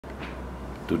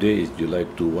Today is July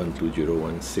 21,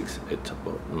 2016 at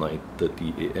about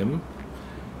 9:30 a.m.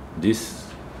 This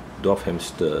dwarf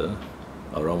hamster,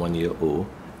 around 1 year old,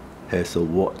 has a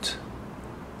wart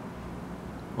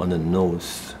on the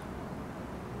nose,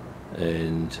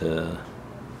 and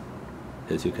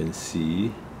as you can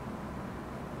see,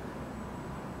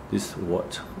 this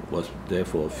wart was there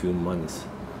for a few months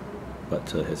but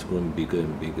has grown bigger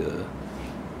and bigger.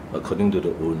 According to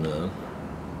the owner,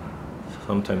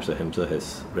 sometimes the hamster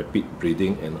has rapid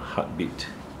breathing and heartbeat,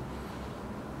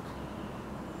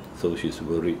 so she's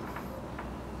worried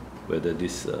whether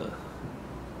this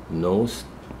nose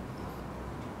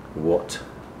wart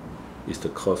is the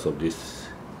cause of this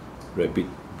rapid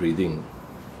breathing.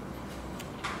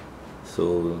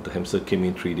 So the hamster came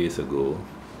in 3 days ago,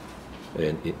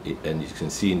 and you can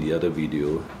see in the other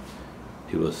video,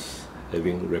 he was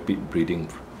having rapid breathing.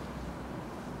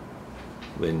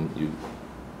 When you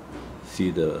see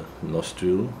the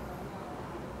nostril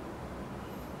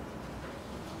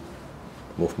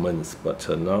movements, but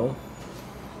now,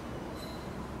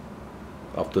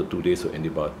 after 2 days of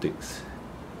antibiotics,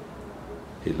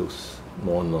 he looks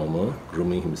more normal,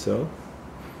 grooming himself,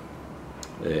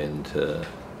 and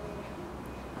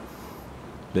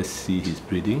let's see his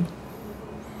breathing.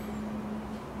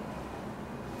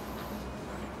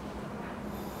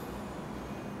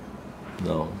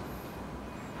 Now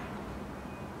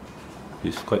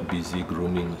he's quite busy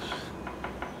grooming,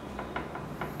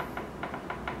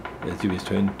 as if he's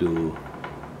trying to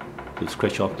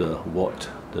scratch off the wart,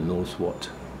 the nose wart.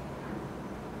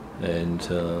 And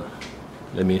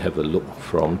let me have a look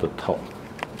from the top.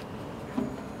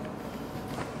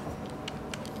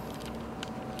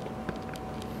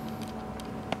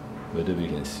 Whether we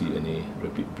can see any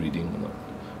rapid breathing or not.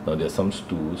 Now there are some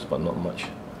stools, but not much.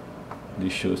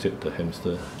 This shows that the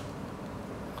hamster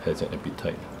has an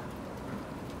appetite.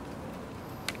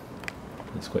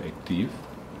 It's quite active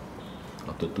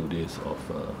after 2 days of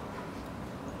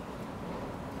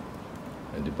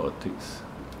antibiotics.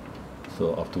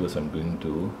 So afterwards I'm going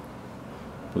to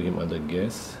put him under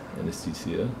gas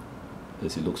anesthesia,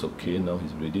 as he looks okay. Now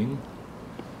he's breathing,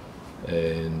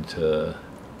 and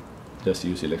just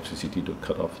use electricity to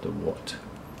cut off the wart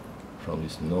from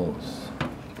his nose.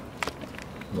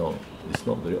 Now it's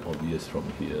not very obvious from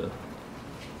here.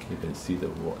 You can see the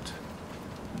wart.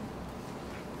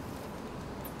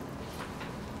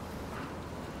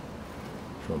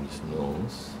 From his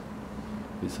nose.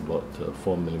 It's about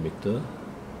 4 millimeter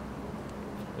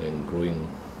and growing.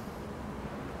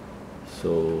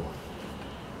 So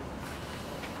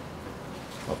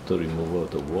after removal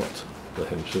of the wart, the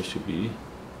hamster should be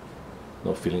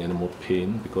not feeling any more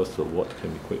pain, because the wart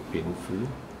can be quite painful.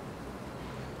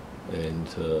 And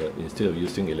instead of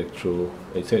using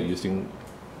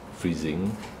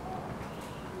freezing,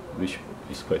 which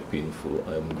is quite painful,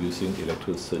 I'm using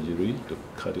electrosurgery to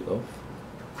cut it off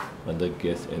under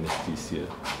gas anesthesia.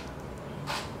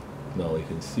 Now you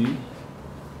can see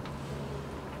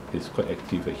it's quite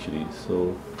active actually,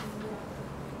 so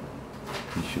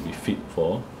he should be fit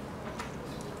for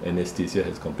anesthesia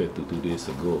as compared to 2 days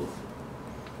ago.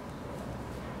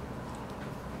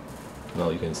 Now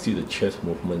you can see the chest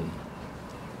movement,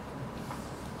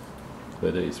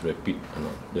 whether it's rapid or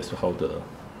not. That's how the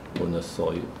owner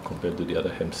saw it compared to the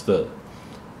other hamster.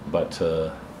 But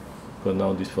for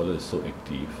now, this fellow is so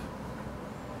active.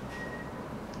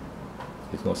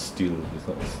 It's not still, it's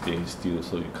not staying still,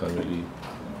 so you can't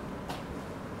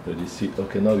really see.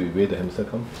 Okay, now we weigh the hamster.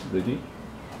 Come, ready?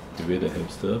 We weigh the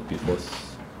hamster before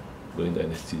going to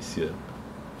anesthesia.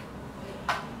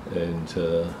 And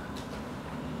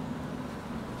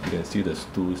you can see the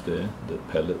stools there, the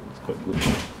pallet is quite good.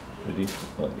 Ready?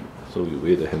 So we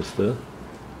weigh the hamster.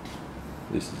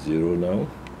 This is 0 now.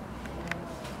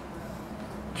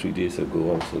 3 days ago,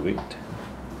 what's the weight?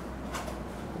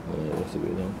 What's the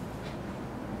weight now?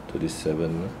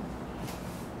 37,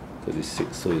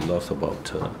 36. So he lost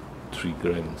about 3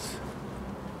 grams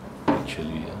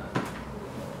actually.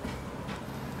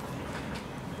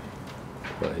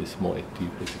 But he's more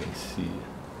active, as you can see.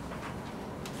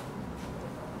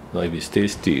 Now if he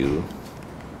stays still,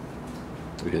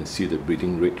 we can see the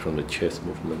breathing rate from the chest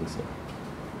movements.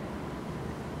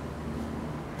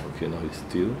 Okay, now he's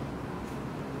still.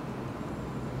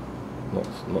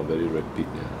 Not very rapid.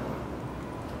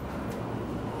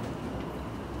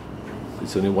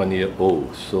 It's only 1 year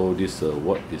old, so this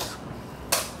wart is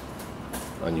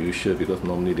unusual, because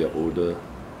normally they are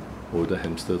older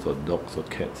hamsters or dogs or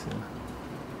cats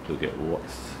to get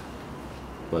warts.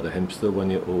 But the hamster 1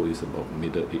 year old is about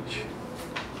middle age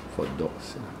for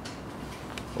dogs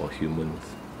or humans.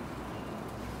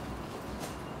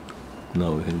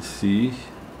 Now you can see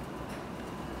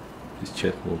his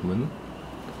chest movement.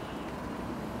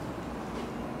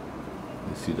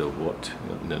 You see the wart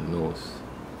in the nose.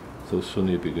 So soon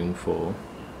he'll be going for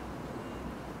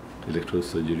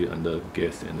electrosurgery under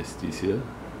gas anesthesia,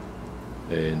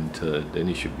 and then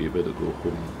he should be able to go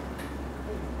home.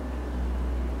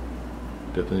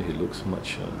 Definitely he looks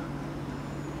much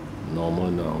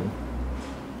normal now.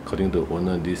 According to the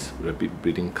owner, this rapid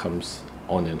breathing comes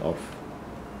on and off.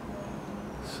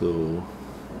 So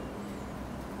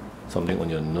something on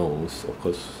your nose, of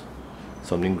course,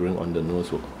 something growing on the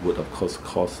nose would of course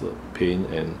cause pain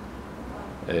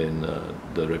and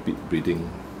the rapid breathing.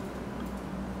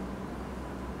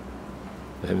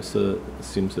 The hamster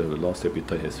seems to have lost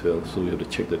appetite as well, so we have to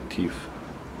check the teeth,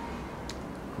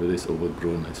 whether it's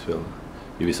overgrown as well.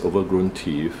 If it's overgrown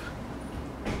teeth,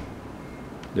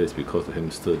 that's because the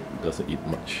hamster doesn't eat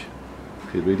much.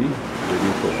 Okay, ready?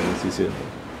 Ready for anesthesia?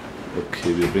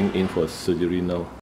 Okay, we'll bring in for surgery now.